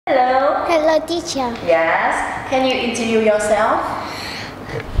Hello, teacher. Yes. Can you introduce yourself?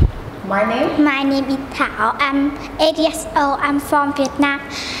 My name? My name is Thảo. I'm 8 years old. I'm from Vietnam.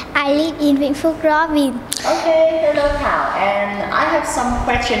 I live in Vĩnh Phúc, Robin. Okay, hello Thảo. And I have some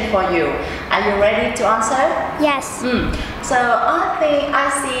question for you. Are you ready to answer? Yes. So I think I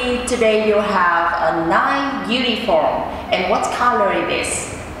see today you have a nice uniform. And what color it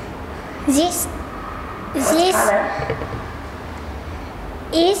is? This Color?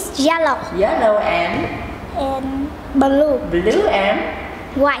 is yellow Yellow and blue, blue and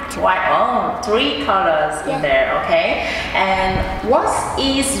white. white. Oh, three colors in there. Okay. And what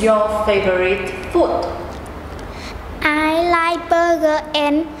is your favorite food? I like burger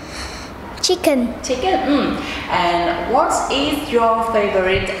and chicken. Chicken. And what is your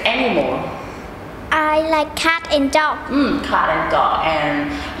favorite animal? I like cat and dog. Cat and dog.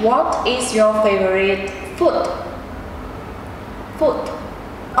 And what is your favorite food? Food.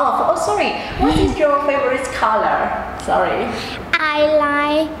 Oh, sorry. What is your favorite color? Sorry. I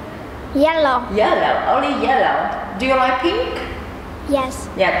like yellow. Yellow. Only yellow. Do you like pink? Yes.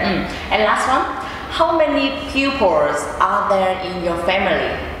 Yeah. And last one. How many pupils are there in your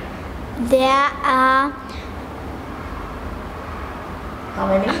family? There are How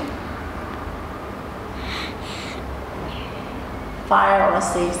many? 5 or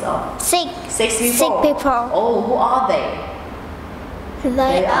 6 or six. 6 people. 6 people. Oh, who are they?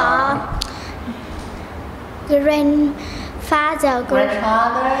 They are grandfather,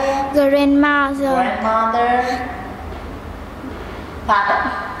 Grandfather, grandmother, grandmother, father,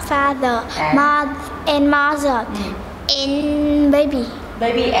 father, And? mother, and baby.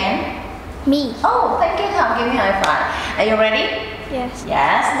 baby, and Me. oh, thank you, Tom. Give me a high five. Are you ready? Yes.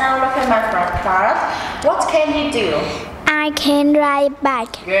 Yes. Now look at my front card. What can you do? I can ride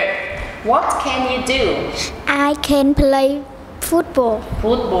bike. Good. What can you do? I can play football.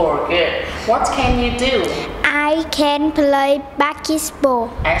 Football. Good. What can you do? I can play basketball.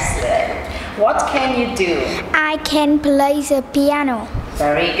 Excellent. What can you do? I can play the piano.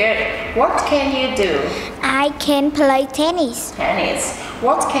 Very good. What can you do? I can play tennis. Tennis.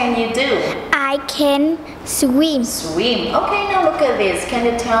 What can you do? I can swim. Swim. Okay, now look at this. Can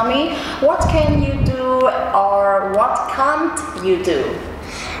you tell me what can you do or what can't you do?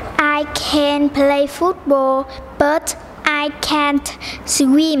 I can play football, but I can't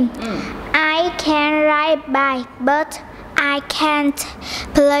swim. I can ride bike, but I can't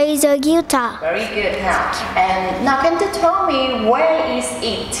play the guitar. Very good now. And now can you tell me where is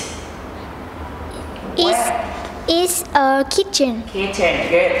it? It's a kitchen. Kitchen.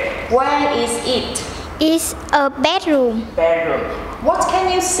 Good. Where is it? It's a bedroom. Bedroom. What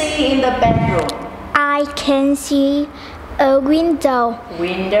can you see in the bedroom? I can see a window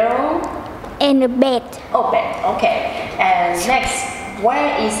Window. and a bed. Oh, bed. Okay. And next,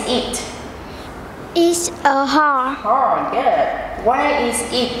 where is it? It's a hall. Oh, good. Where is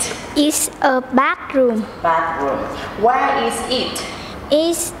it? It's a bathroom. Bathroom. Where is it?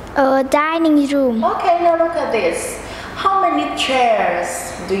 It's a dining room. Okay, now look at this. How many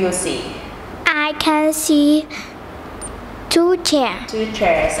chairs do you see? I can see 2 chairs. 2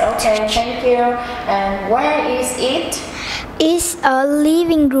 chairs. Okay, thank you. And where is it? It's a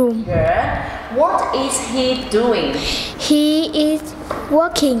living room. Good. What is he doing? He is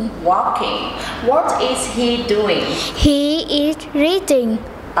working. Walking. What is he doing? He is reading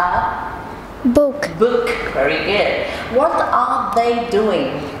A book. book. Very good. What are they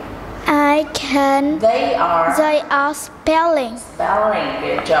doing? They are spelling. spelling.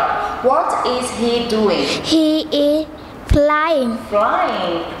 Good job. What is he doing? He is flying.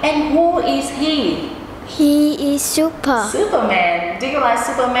 Flying. And who is he? He is super. Superman. Do you like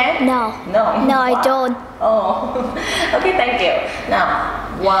Superman? No. No. No, I don't. Oh. Okay, thank you. Now,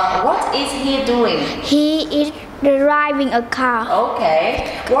 what is he doing? He is driving a car.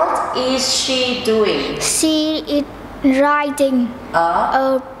 Okay. What is she doing? She is riding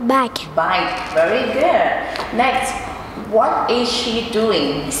a bike. Bike. Very good. Next, what is she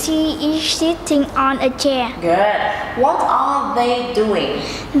doing? She is sitting on a chair. Good. What are they doing?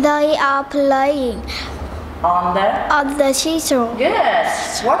 They are playing On the seesaw. Good.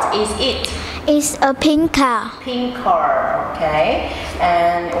 What is it? It's a pink car. Pink car. Okay.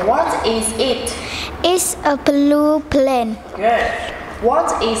 And what is it? It's a blue plane. Good. What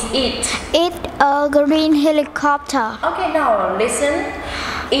is it? It's a green helicopter. Okay, now listen.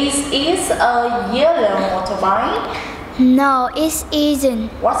 Is it a yellow motorbike? No, it isn't.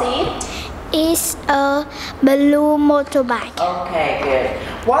 What's it? It's a blue motorbike. Okay,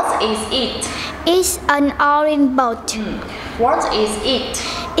 good. What is it? It's an orange boat. What is it?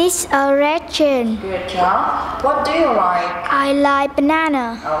 It's a ration. Good job. What do you like? I like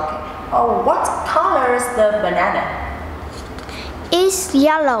banana. Okay. Oh, what color is the banana? It's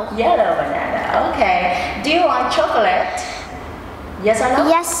yellow. Yellow banana. Okay. Do you like chocolate? Yes or no?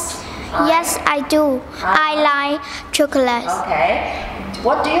 Yes. Yes, I do. I like chocolate. Okay.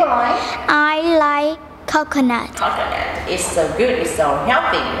 What do you like? I like coconut. Coconut. It's so good. It's so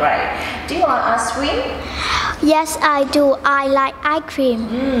healthy, right? Do you like ice cream? Yes, I do. I like ice cream.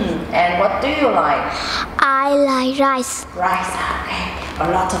 And what do you like? I like rice. Rice. Okay.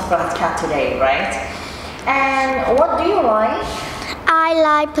 A lot of rice cut today, right? And what do you like? I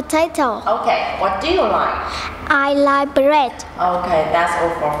like potato. Okay. What do you like? I like bread. Okay, that's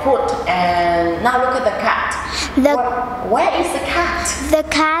all for food. And now look at the cat. Where is the cat? The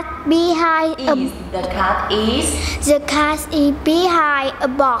cat behind The cat is? The cat is behind a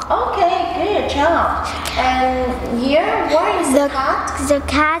box. Okay, good job. And here, where is the cat? The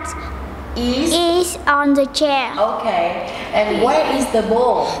cat is on the chair. Okay. And where is the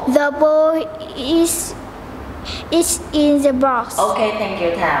ball? The ball is in the box. Okay, thank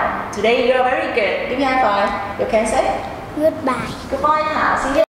you, Thảo. Today you are very good. Give me a high five. You can say Goodbye. goodbye, Thảo. See you.